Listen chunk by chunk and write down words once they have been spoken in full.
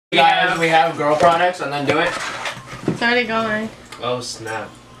Guys, we have girl products and then do it. It's already going. Oh snap.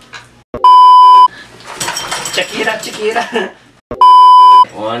 Chiquita, chiquita.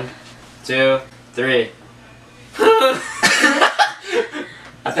 1, 2, 3. I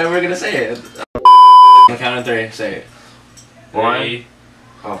thought we were gonna say it. On the count of 3, say it. 1.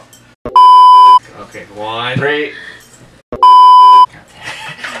 Oh. Okay, 1. 3.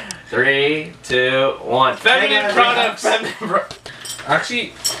 3, 2, 1. Feminine products.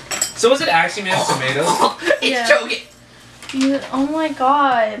 Actually, so was it actually made of tomatoes? It's choking. Oh my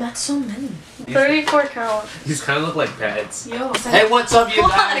god. That's so many. 34 count. These kind of look like pads. Yo. Hey, what's up, you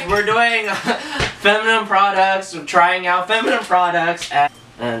guys? We're doing feminine products. We're trying out feminine products.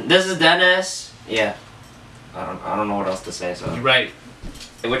 And this is Dennis. Yeah. I don't know what else to say. So. You're right.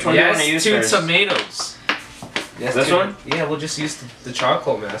 Hey, which one do you want to use two first? tomatoes. Yes, This one? Yeah, we'll just use the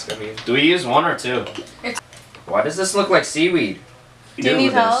charcoal mask. I mean. Do we use 1 or 2? Why does this look like seaweed? Do you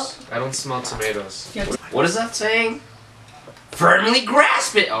need help? I don't smell tomatoes. What is that saying? Firmly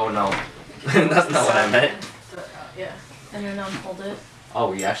grasp it! Oh no. That's not what I meant. Yeah. And then hold it.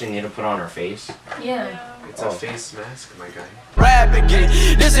 Oh, we actually need to put on our face? Yeah. It's a face mask, my guy. Rap again.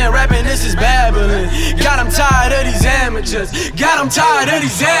 This ain't rapping, this is babbling. God, I'm tired of these amateurs. God, I'm tired of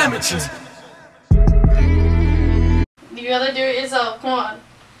these amateurs. You gotta do it yourself. Come on.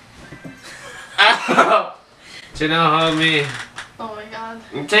 Ow! Janelle, help me. Oh my god.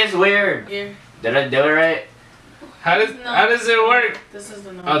 It tastes weird. Here. Did I do it right? How does it work? This is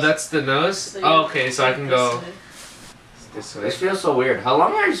the nose. Oh, that's the nose? So Oh, okay, so I can go way. this way. This feels so weird. How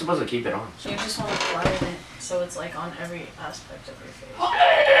long are you supposed to keep it on? You just want to flatten it so it's like on every aspect of your face.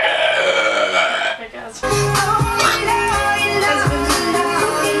 I guess.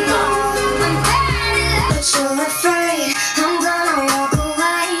 You're afraid I'm gonna walk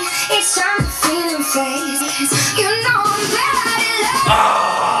away. It's time to feel in face. You know I'm bad at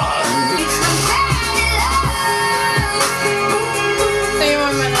love. I'm bad at love. 3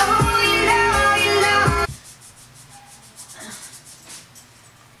 more minutes. Oh, you know.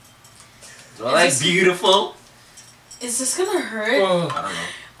 Do I like beautiful? Is this gonna hurt? I don't know.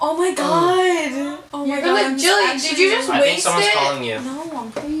 Oh my god. Oh my You're god. gonna, I'm Julie, did you just I think waste someone's it? calling you. No,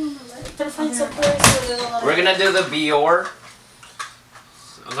 I'm putting it on the leg. But find some place where there's a lot of. We're gonna do the Bior.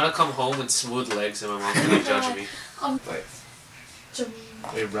 I'm gonna come home with smooth legs and my mom's gonna judge me. Wait.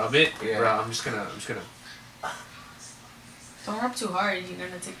 Wait, rub it? Yeah. Bro, I'm just gonna. Don't rub too hard. You're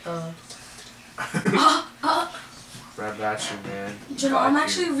gonna take the. Rub that you, man. Janelle, I'm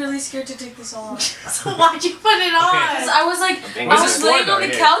actually really scared to take this off. So why'd you put it on? Because I was like, think I this was is laying for, on the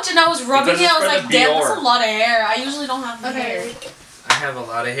though, couch and I was rubbing Because it. I it's was for like, the damn, that's Bior. a lot of hair. I usually don't have hair. Okay. I have a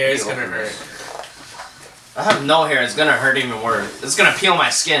lot of hair. It's gonna hurt. I have no hair. It's gonna hurt even worse. It's gonna peel my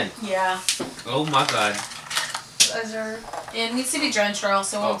skin. Yeah. Oh my god. It needs to be drenched or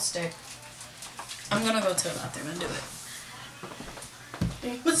else it Oh. won't stick. I'm gonna go to the bathroom and do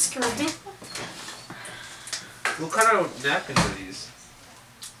it. What's screwing? What kind of napkins are these?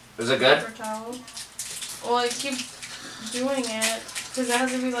 Is it good? Paper towel. Well, I keep doing it because it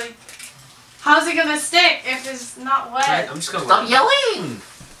has to be like. How's it gonna stick if it's not wet? Right, I'm just gonna. Stop yelling!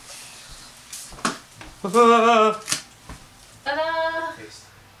 Ta-da!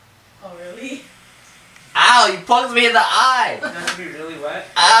 Oh, really? Ow! You poked me in the eye! It has to be really wet.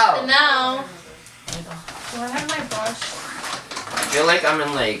 Ow! And now, do I have my brush? I feel like I'm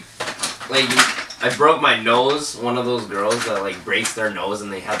in like I broke my nose. One of those girls that like breaks their nose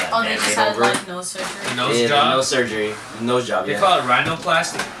and they have that Oh, they just band-aid had over it. like nose surgery. Nose Yeah, job. nose surgery, nose job. They Yeah. call it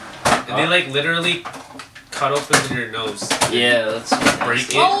rhinoplasty. And they like literally cut open your nose. Yeah, that's Break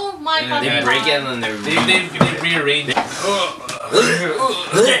it. Oh my Yeah, god. They break it and then They rearrange it.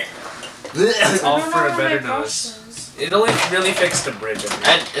 they. All for a better nose. It only really fixed the bridge. I think.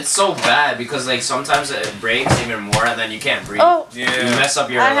 And it's so bad because like sometimes it breaks even more and then you can't breathe. Oh, You Yeah. mess up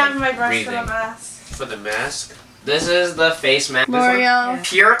your I have like, my brush breathing. for the mask. For the mask. This is the face mask. L'Oreal.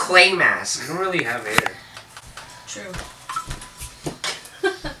 Pure clay mask. I don't really have hair. True.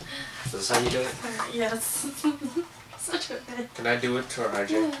 Is this how you do it? Yes. Such a bit. Can I do it to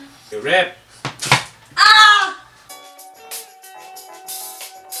RJ? You rip. Ah!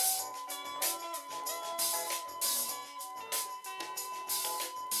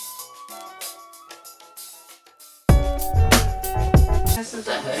 What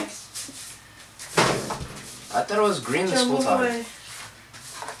the heck? I thought it was green this whole Move time. away.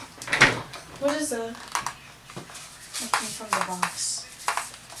 What is that? It came from the box.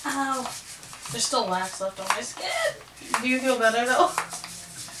 Ow. There's still wax left on my skin. Do you feel better though?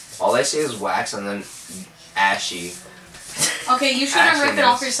 All I see is wax and then ashy. Okay, you shouldn't rip it Ashiness.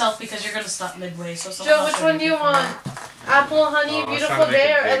 off yourself because you're gonna stop midway. So Joe, which one do you want? Apple, honey, Oh, I was beautiful trying to make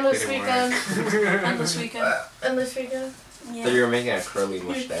day, a or big endless kitty weekend? Endless weekend. Endless weekend. So you're making a curly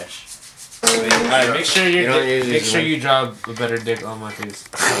mustache. Alright, make sure you don't use make these, sure man. you drop a better dick on my face.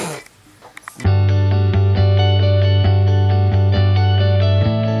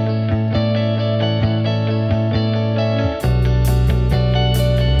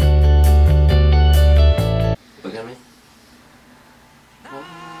 Look at me.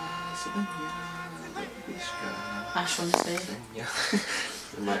 Ash Wednesday. Yeah.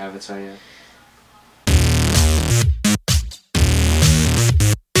 In my avatar, yeah.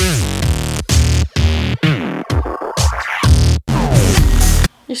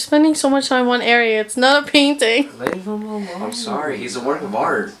 You're spending so much time in one area. It's not a painting. Leave him alone. I'm sorry, he's a work of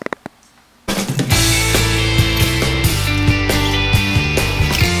art.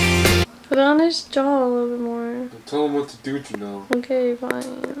 Put it on his jaw a little bit more. Tell him what to do, you know. Okay,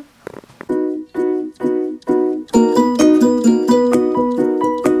 fine.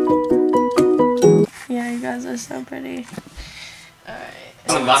 Yeah, you guys are so pretty. Alright.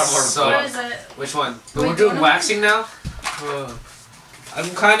 It's a lot of So- What is it? Which one? Wait, We're doing what? waxing now? I'm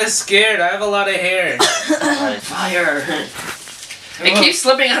kind of scared. I have a lot of hair. Fire! It keeps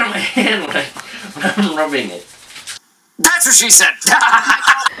slipping out of my hand when I'm rubbing it. That's what she said.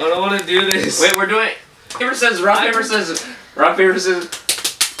 I don't want to do this. Wait, we're doing paper scissors, rock paper scissors, rock paper scissors.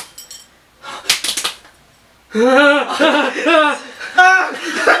 Rip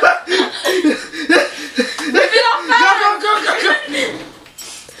it off fast!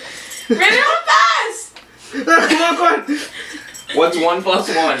 Rip it off fast! Come on, come on. What's 1 plus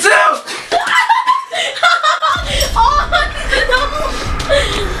 1? 2!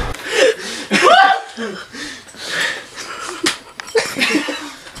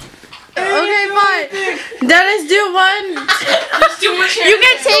 Okay, fine. Dennis, do one. There's too much hair. You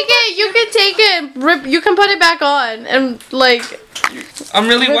can take it. You can take it. Rip. You can put it back on and like I'm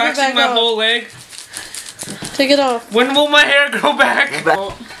really Rip it waxing back my off. whole leg. take it off. When will my hair grow back? 1.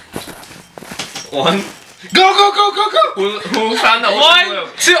 Go, go, go, go, go! Who found the ocean blue?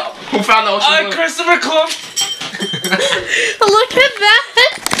 1, 2. Who found the ocean blue? Christopher Columbus. Look at that.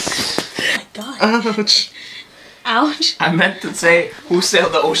 Oh my god. Ouch. Ouch. I meant to say who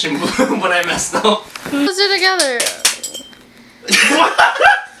sailed the ocean blue, but I messed up. Put it together.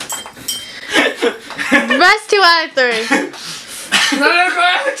 Best 2 out of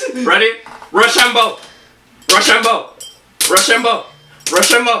 3. Ready? Rochambeau! Rochambeau! Rochambeau!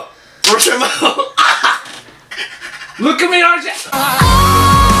 Rochambeau! Rochambeau! Look at me, RJ.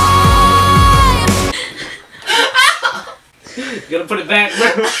 Gotta put it back.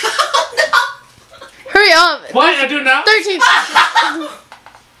 Hurry up. What? I do it now? 13.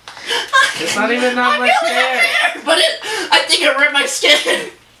 It's not even that much hair. But I think it ripped my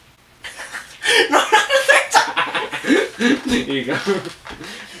skin! No, not the third time! Here you go.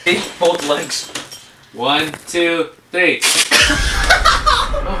 Both legs. 1, 2, 3.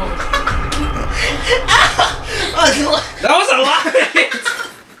 That was a lot.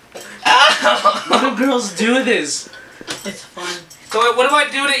 Why do girls do this? It's fun. So what do I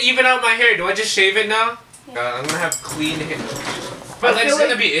do to even out my hair? Do I just shave it now? God, I'm gonna have clean hair. My legs are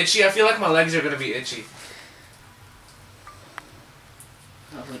gonna be itchy. I feel like my legs are gonna be itchy.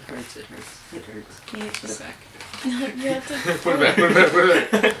 Oh, it hurts, it hurts. It hurts. Can you just back. You have to Put it back, put it back, put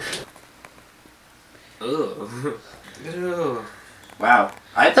it back. Ugh. Ew. Wow.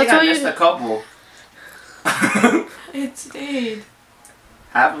 I think That's I all you missed do. a couple. It stayed.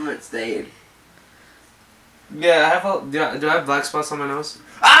 Half of it stayed. Yeah, I have a, do I have black spots on my nose?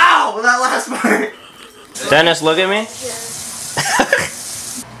 Ow! That last part! Dennis, look at me.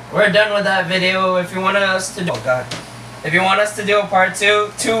 We're done with that video. If you want us to do... Oh, God. If you want us to do a part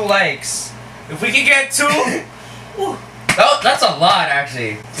 2, 2 likes. If we can get 2. Oh, that's a lot,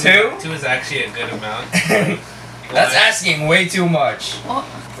 actually. 2? 2 is actually a good amount. That's asking way too much.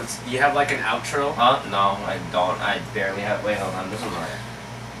 You have like an outro? Huh? No, I don't. I barely have... Wait, hold on. This is right.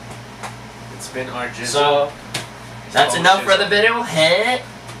 It's been our jizzle. So, that's enough for the video. Hit.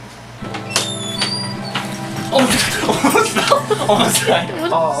 Almost died.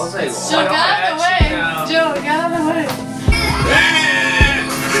 Oh, I was like, Joe, get out of the way. Joe, get out of the way.